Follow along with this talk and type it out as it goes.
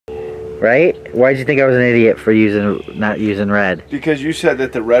right? Why did you think I was an idiot for not using red? Because you said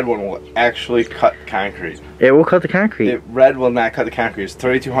that the red one will actually cut concrete. It will cut the concrete. Red will not cut the concrete. It's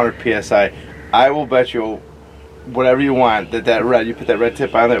 3,200 psi. I will bet you whatever you want that red, you put that red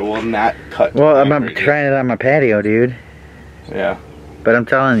tip on there, it will not cut. Well, I'm trying it on my patio, dude. Yeah. But I'm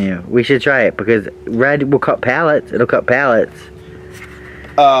telling you, we should try it because red will cut pallets. It'll cut pallets.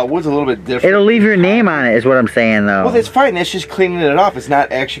 Wood's a little bit different. It'll leave your name on it, is what I'm saying, though. Well, that's fine. That's just cleaning it off. It's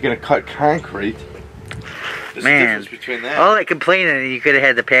not actually going to cut concrete. There's a difference between that. All that complaining, you could have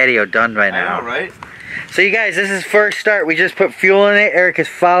had the patio done by now. I know, right? So, you guys, this is first start. We just put fuel in it. Eric has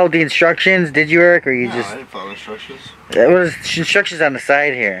followed the instructions. Did you, Eric, or you just? I didn't follow instructions. There was instructions on the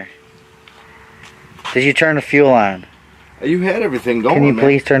side here. Did you turn the fuel on? You had everything going. Can you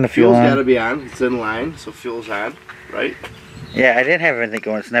please turn the fuel on? Fuel's got to be on. It's in line, so fuel's on, right? Yeah, I didn't have everything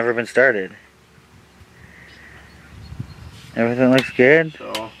going. It's never been started. Everything looks good.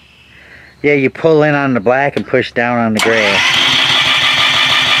 So. Yeah, you pull in on the black and push down on the gray.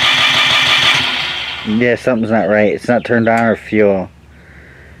 Yeah, something's not right. It's not turned on or fuel.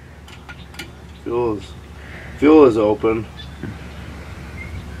 Fuel is open.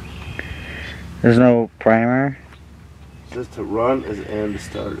 There's no primer. It says to run is in, to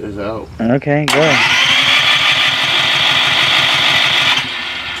start is out. Okay, go.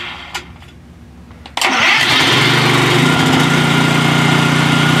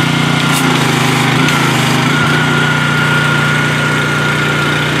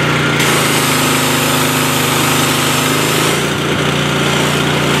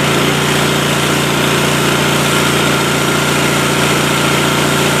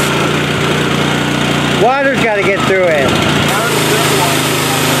 Water's got to get through it.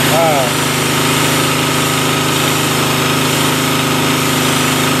 Oh.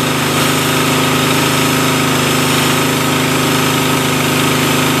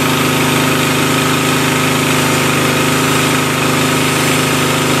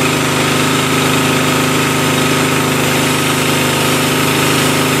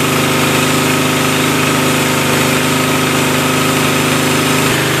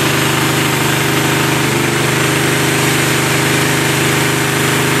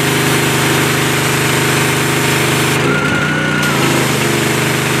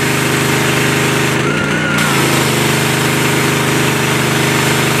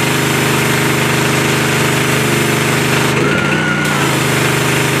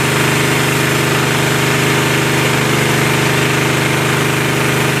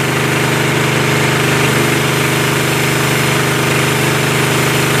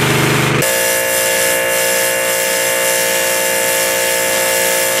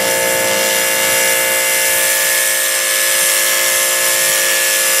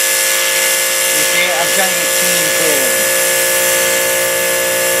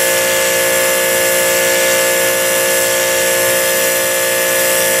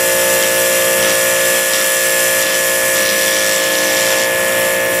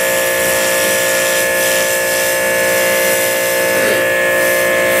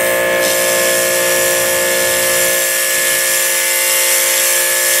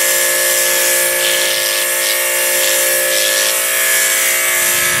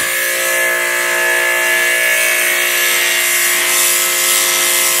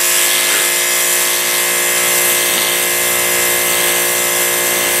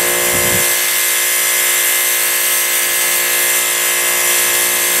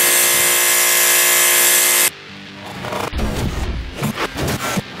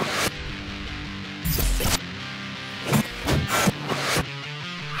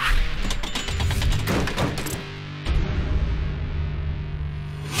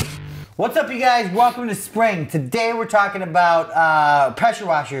 What's up, you guys? Welcome to spring. Today we're talking about pressure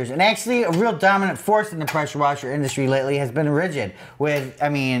washers, and actually a real dominant force in the pressure washer industry lately has been rigid, with, I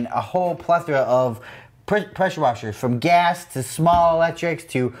mean, a whole plethora of pressure washers, from gas to small electrics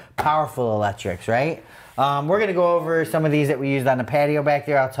to powerful electrics, right? We're going to go over some of these that we used on the patio back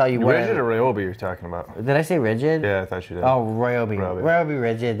there. I'll tell you what. Rigid or Ryobi you're talking about? Did I say rigid? Yeah, I thought you did. Oh, Ryobi. Ryobi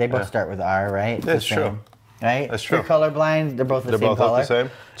rigid. They both start with R, right? That's true. Right? That's true. If you're colorblind, they're both the same color. They're both the same.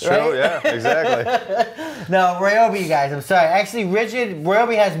 It's true, yeah, exactly. No, Ryobi, you guys, I'm sorry. Actually,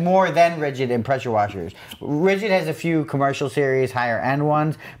 Ryobi has more than rigid in pressure washers. Rigid has a few commercial series, higher end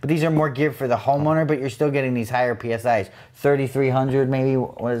ones, but these are more geared for the homeowner, but you're still getting these higher PSIs. 3,300 maybe.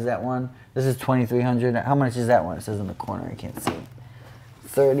 What is that one? This is 2,300. How much is that one? It says in the corner. I can't see.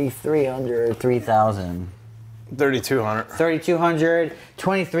 3,300 or 3,000. 3,200. 3,200,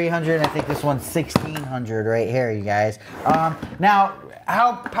 2,300. I think this one's 1,600 right here, you guys. Now,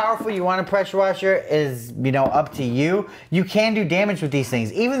 how powerful you want a pressure washer is, up to you. You can do damage with these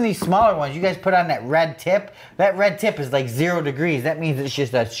things. Even these smaller ones, you guys put on that red tip. That red tip is like 0 degrees. That means it's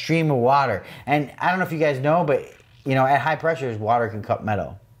just a stream of water. And I don't know if you guys know, but at high pressures, water can cut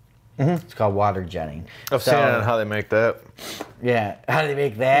metal. It's called water jetting. I've seen it on how they make that. Yeah, how do they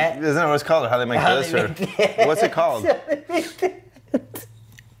make that? Isn't that what it's called? How they make this? What's it called?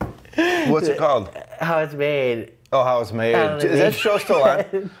 What's it called? How it's made. Oh, how it's made. Is that show still on?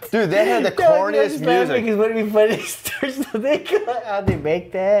 Dude, they had the corniest music. Because what would be funny is how they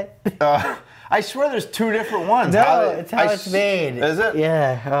make that. I swear there's 2 different ones. No, it's how it's made. Is it?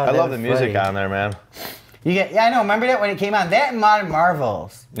 Yeah. Oh, I love the music on there, man. I know. Remember that when it came on? That and Modern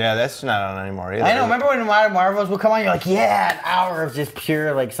Marvels. Yeah, that's not on anymore either. I know. Remember when Modern Marvels would come on? You're like, yeah, an hour of just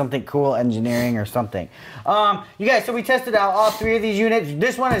pure, like, something cool engineering or something. You guys, so we tested out all 3 of these units.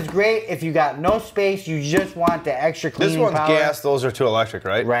 This one is great if you got no space, you just want the extra cleaning power. This one's gas, those are 2 electric,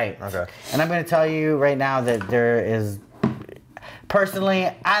 right? Right. Okay. And I'm going to tell you right now that there is...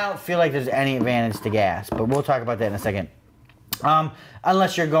 Personally, I don't feel like there's any advantage to gas, but we'll talk about that in a second.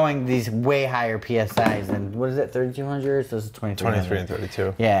 Unless you're going these way higher PSIs, and what is it, 3,200? So this is 2,300. 23 and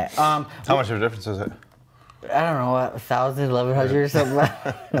 32. Yeah. How much of a difference is it? I don't know, 1,000, 1,100 or something.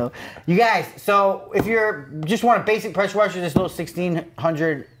 I don't know. You guys, so if you're just want a basic pressure washer, this little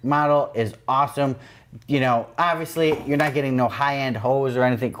 1,600 model is awesome. Obviously, you're not getting no high-end hose or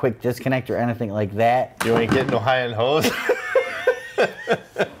anything, quick disconnect or anything like that. You ain't getting no high-end hose?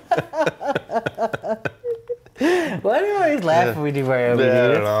 Why do you always laugh when we do Ryobi?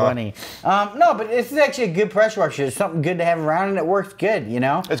 It's funny. No, but this is actually a good pressure washer. It's something good to have around, and it works good,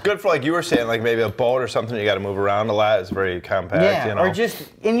 It's good for, like you were saying, like maybe a boat or something you got to move around a lot. It's very compact, Yeah, or just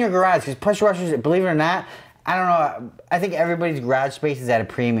in your garage. Because pressure washers, believe it or not, I don't know. I think everybody's garage space is at a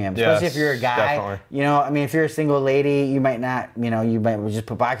premium, especially if you're a guy. Definitely. If you're a single lady, you might not. You might just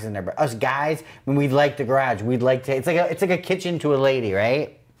put boxes in there. But us guys, when we like the garage, we'd like to. It's like a kitchen to a lady,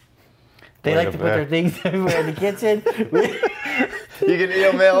 right? They like to put their things everywhere in the kitchen. You can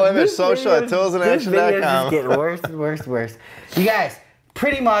email him at social@toolsandaction.com. This video is just getting worse and worse and worse. You guys,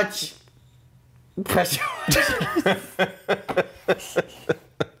 pretty much pressure washers.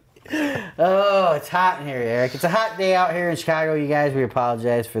 Oh, it's hot in here, Eric. It's a hot day out here in Chicago, you guys. We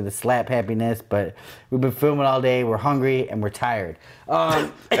apologize for the slap happiness, but we've been filming all day. We're hungry and we're tired.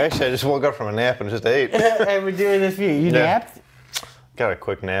 Actually, I just woke up from a nap and just ate. And we're doing this for you. You napped? Got a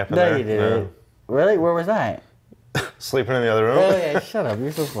quick nap in there. No, you didn't. No. Really? Where was I? Sleeping in the other room. Oh, yeah. Shut up.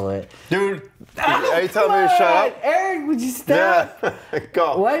 You're so full of it. Dude, are you telling me to shut up? Eric, would you stop? Yeah.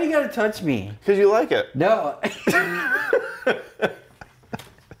 Go. Why do you got to touch me? Because you like it. No.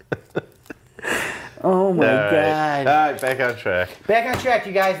 Oh my God. All right, back on track. Back on track,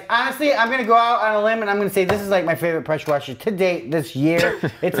 you guys. Honestly, I'm going to go out on a limb and I'm going to say this is like my favorite pressure washer to date this year.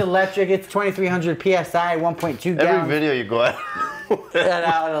 It's electric. It's 2,300 PSI, 1.2 gallons. Every video you go out.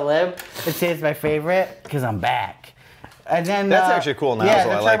 Out on a limb and say it's my favorite because I'm back. And then that's actually a cool nozzle. Yeah,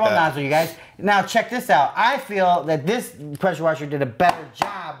 the I like turbo that. nozzle, you guys. Now check this out. I feel that this pressure washer did a better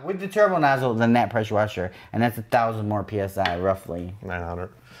job with the turbo nozzle than that pressure washer, and that's 1,000 more PSI, roughly. 900.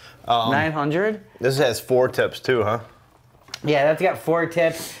 900? This has 4 tips too, huh? Yeah, that's got 4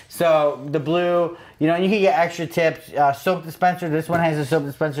 tips. So the blue, you can get extra tips. Soap dispenser. This one has a soap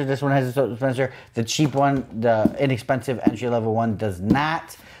dispenser. This one has a soap dispenser. The cheap one, the inexpensive entry-level one, does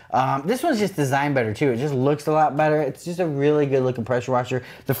not. This one's just designed better too. It just looks a lot better. It's just a really good looking pressure washer.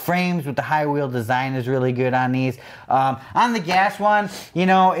 The frames with the high wheel design is really good on these. On the gas one,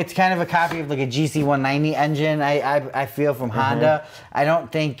 it's kind of a copy of like a GC190 engine, I feel, from Honda. I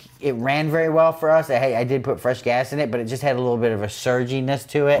don't think it ran very well for us. Hey, I did put fresh gas in it, but it just had a little bit of a surginess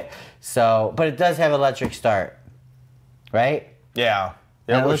to it. So, but it does have electric start, right? Yeah.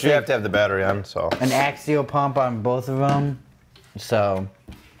 Yeah, which you have to have the battery on, so. An axial pump on both of them. So,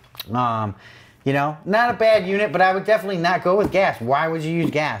 not a bad unit, but I would definitely not go with gas. Why would you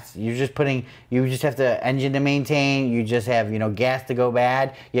use gas? You just have the engine to maintain. You just have, gas to go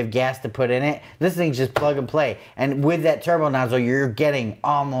bad. You have gas to put in it. This thing's just plug and play. And with that turbo nozzle, you're getting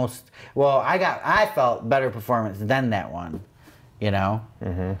almost, I felt better performance than that one.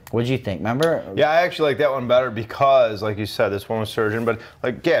 What'd you think? Remember? Yeah, I actually like that one better because, like you said, this one was surgeon. But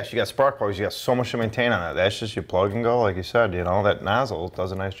like gas, you got spark plugs, you got so much to maintain on it. That's just you plug and go, like you said. That nozzle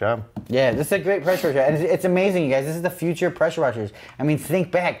does a nice job. Yeah, this is a great pressure washer, and it's amazing, you guys. This is the future of pressure washers. I mean,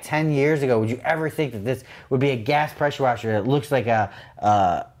 think back 10 years ago. Would you ever think that this would be a gas pressure washer that looks like a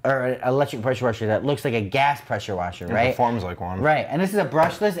or an electric pressure washer that looks like a gas pressure washer, right? It performs like one. Right, and this is a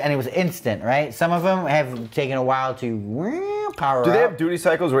brushless, and it was instant, right? Some of them have taken a while to power up. Do they have duty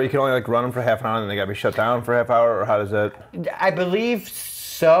cycles where you can only like run them for half an hour and then they gotta be shut down for a half hour, or how does that? I believe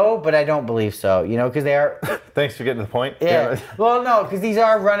so, but I don't believe so. You know, because they are. Thanks for getting to the point. Yeah. Well, no, because these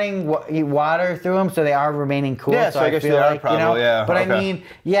are running water through them, so they are remaining cool. Yeah, so I guess feel they are like, probably, you know? yeah, But okay. I mean,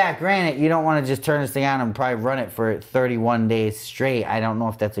 yeah, granted, you don't want to just turn this thing on and probably run it for 31 days straight. I don't know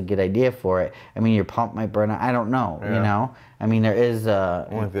if that's a good idea for it. I mean, your pump might burn out. I don't know. Yeah. You know. I mean, there is.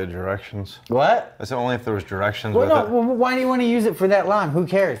 Only if they had directions. What? I said only if there was directions Well, with no. it. Well, why do you want to use it for that long? Who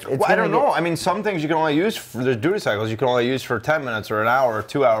cares? It's Well, I gonna don't know. I mean, some things you can only use for there's duty cycles. You can only use for 10 minutes or an hour or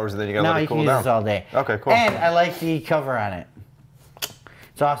 2 hours, and then you gotta No, let you it can cool use down. this all day. Okay, cool. And I like the cover on it.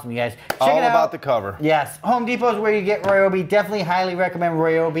 It's awesome, you guys. Check All it out. about the cover. Yes, Home Depot is where you get Ryobi. Definitely highly recommend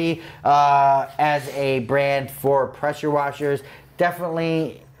Ryobi as a brand for pressure washers.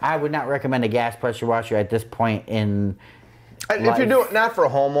 Definitely, I would not recommend a gas pressure washer at this point in If you're doing, not for a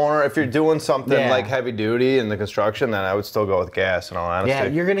homeowner, if you're doing something Yeah. like heavy duty in the construction, then I would still go with gas, in all honesty. Yeah,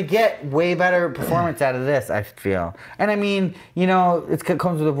 you're gonna get way better performance out of this, I feel. And I mean, you know, it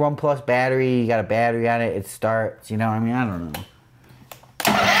comes with a 1+ battery. You got a battery on it. It starts. You know, I mean, I don't know.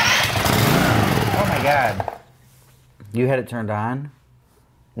 Oh my God! You had it turned on.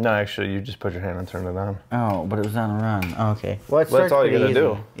 No, actually, you just put your hand and turned it on. Oh, but it was on a run. Oh, okay. Well, it Well, that's starts all you pretty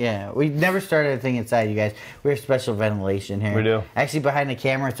gotta easy. do. Yeah, we never started a thing inside, you guys. We have special ventilation here. We do. Actually, behind the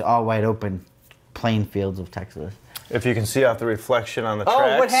camera, it's all wide open, plain fields of Texas. If you can see out the reflection on the tracks.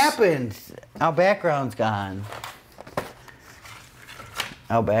 Oh, what happened? Our background's gone.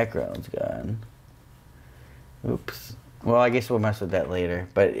 Our background's gone. Oops. Well, I guess we'll mess with that later.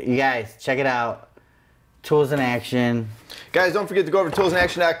 But you guys, check it out. Tools in action. Guys, don't forget to go over to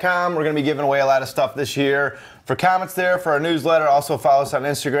toolsinaction.com. We're going to be giving away a lot of stuff this year. For comments there, for our newsletter, also follow us on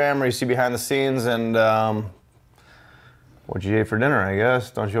Instagram where you see behind the scenes and what you ate for dinner, I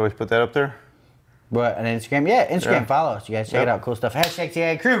guess. Don't you always put that up there? What, on Instagram? Yeah, Instagram. Yeah. Follow us. You guys check it out. Cool stuff. Hashtag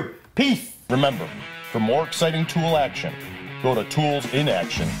TI Crew. Peace. Remember, for more exciting tool action, go to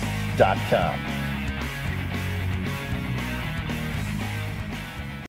toolsinaction.com.